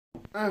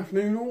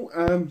Afternoon all.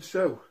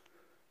 So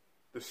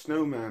the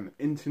Snowman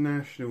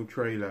international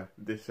trailer.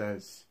 This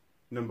says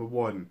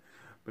 #1,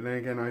 but then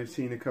again I've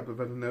seen a couple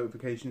of other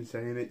notifications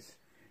saying it's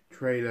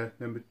trailer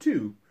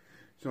 #2,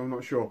 so I'm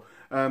not sure.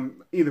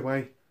 Either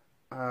way,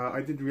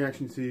 I did the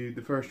reaction to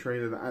the first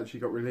trailer that actually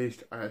got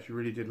released. I actually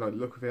really did like the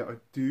look of it. I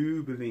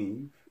do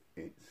believe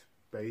it's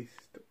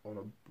based on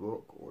a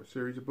book or a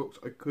series of books.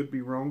 I could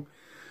be wrong.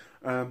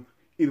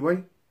 Either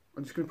way,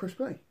 I'm just going to press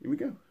play. Here we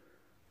go.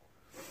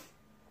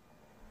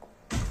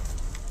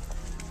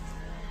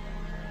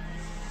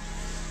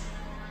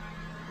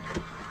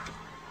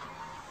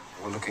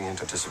 We're looking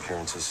into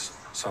disappearances,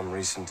 some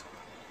recent,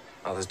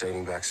 others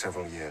dating back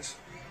several years.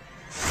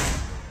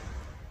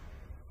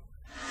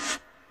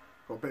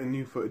 Got a bit of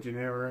new footage in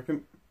here, I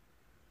reckon.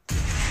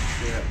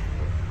 Yeah.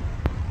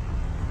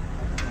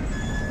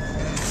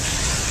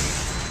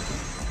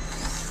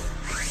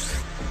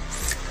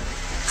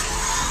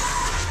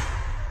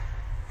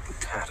 The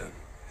pattern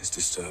is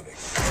disturbing.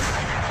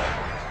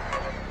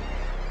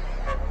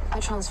 I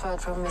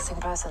transferred from missing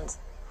persons.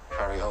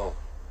 Harry Hole.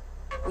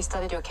 We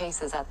studied your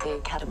cases at the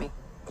academy.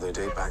 They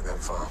date back that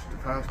far. The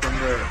past one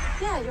there.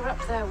 Yeah, you're up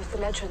there with the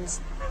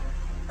legends.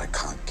 I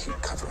can't keep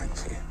covering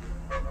for you.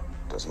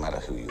 Doesn't matter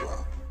who you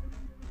are.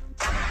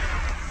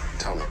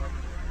 Tell me,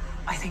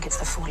 I think it's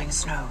the falling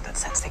snow that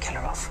sets the killer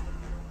off.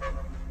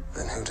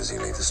 then who does he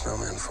leave the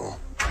snowman for?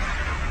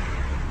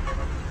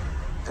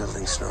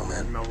 Building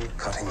snowmen, No.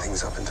 cutting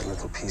things up into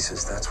little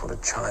pieces. That's what a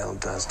child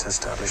does to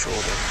establish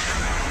order.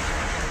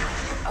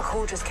 A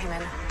call just came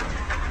in.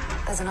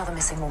 There's another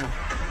missing woman.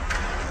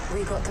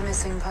 We got the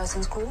missing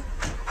persons call.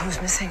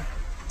 Who's missing?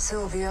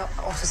 Sylvia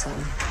Otterson.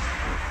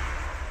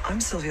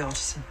 I'm Sylvia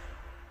Otterson.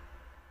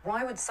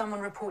 Why would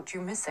someone report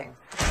you missing?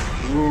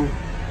 Ooh.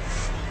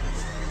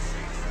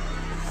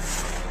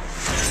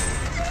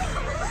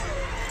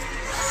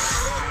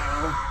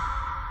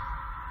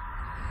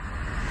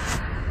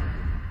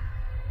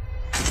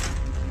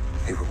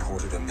 He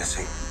reported her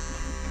missing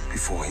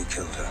before he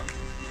killed her.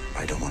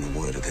 I don't want a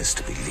word of this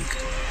to be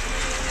leaked.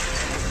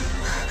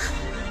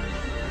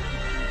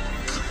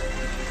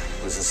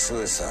 It was a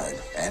suicide.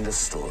 End of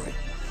story.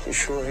 You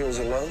sure he was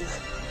alone?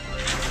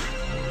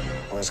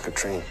 Where's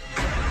Katrine?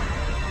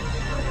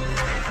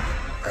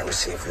 I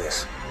received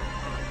this.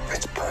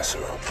 It's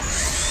personal.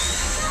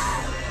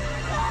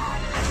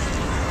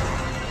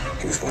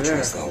 He was watching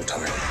us the whole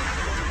time.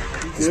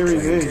 He's There he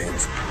playing is.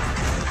 games.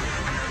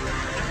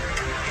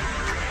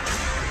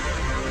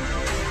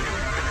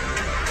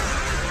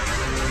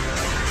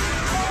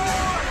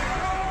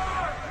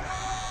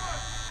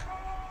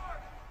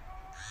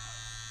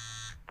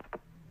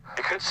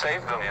 You could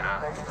save them, you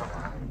know.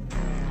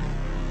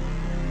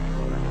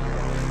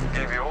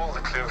 Give you all the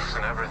clues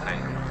and everything.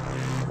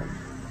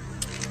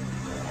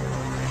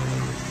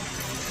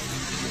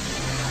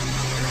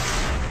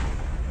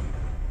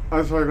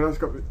 I'm sorry, but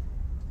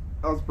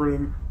that was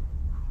brilliant.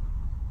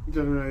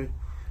 Generally,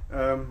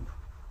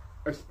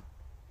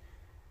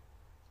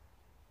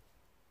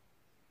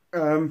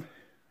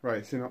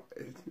 right.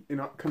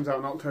 It comes out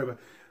in October.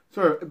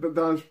 Sorry, but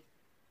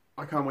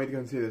I can't wait to go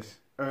and see this.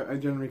 I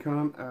generally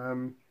can't.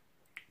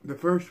 The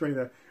first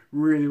trailer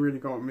really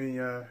got me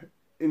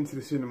into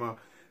the cinema.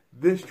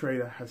 This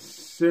trailer has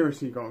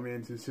seriously got me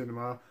into the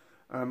cinema.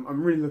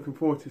 I'm really looking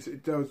forward to this.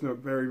 It does look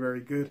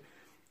very good.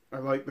 I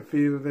like the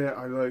feel of it.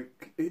 I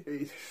like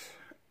it's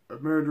a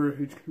murderer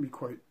who's going to be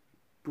quite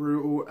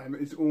brutal, and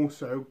it's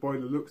also, by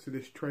the looks of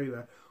this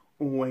trailer,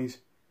 always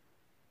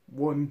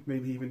one,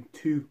 maybe even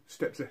 2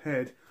 steps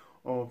ahead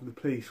of the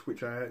police,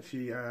 which I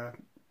actually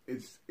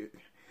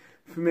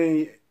for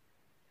me,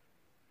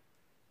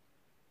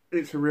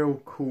 it's a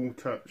real cool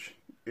touch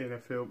in a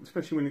film,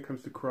 especially when it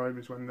comes to crime,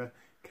 is when the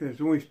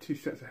killer's always 2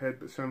 steps ahead,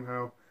 but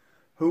somehow,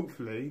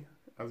 hopefully,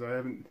 as I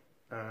haven't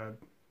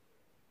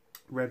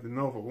read the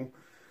novel,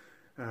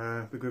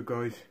 the good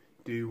guys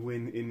do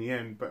win in the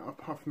end. But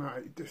apart from that,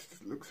 it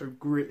just looks so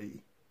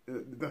gritty.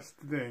 That's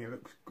the thing, it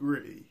looks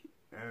gritty,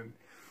 and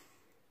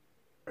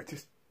I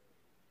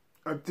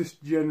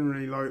just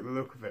generally like the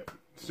look of it.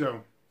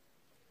 So,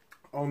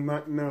 on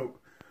that note,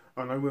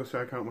 and I will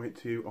say I can't wait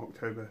to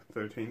October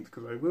 13th,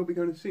 because I will be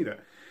going to see that.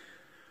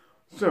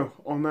 So,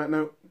 on that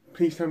note,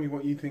 please tell me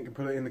what you think and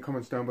put it in the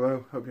comments down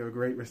below. Hope you have a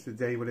great rest of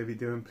the day, whatever you're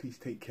doing. Please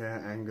take care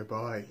and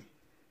goodbye.